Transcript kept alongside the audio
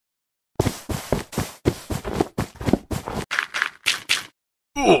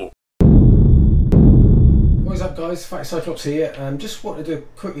What is up, guys? Fattycyclops here, and just wanted to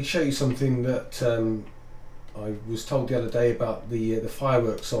quickly show you something that I was told the other day about the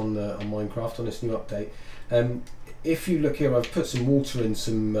fireworks on Minecraft on this new update. If you look here, I've put some water in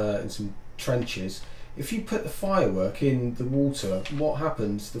some trenches. If you put the firework in the water, what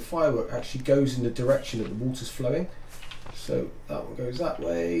happens? The firework actually goes in the direction that the water's flowing. So that one goes that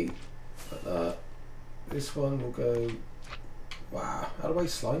way, like that. This one will go, wow, out of the way,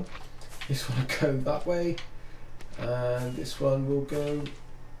 slime. This one will go that way, and this one will go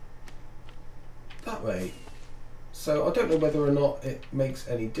that way. So I don't know whether or not it makes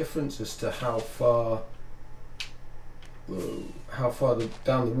any difference as to how far down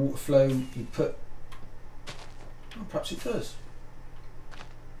the water flow you put. Oh, perhaps it does.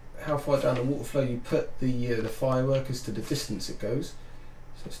 How far down the water flow you put the firework as to the distance it goes.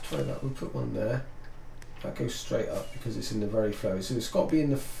 So let's try that. We'll put one there. That goes straight up because it's in the very flow. So it's got to be in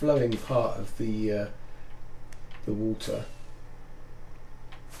the flowing part of the water.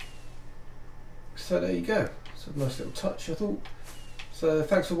 So there you go. It's a nice little touch, I thought. So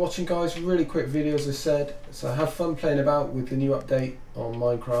thanks for watching, guys. Really quick video, as I said. So have fun playing about with the new update on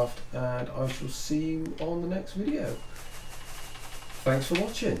Minecraft, and I shall see you on the next video. Thanks for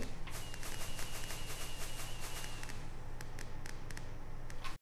watching.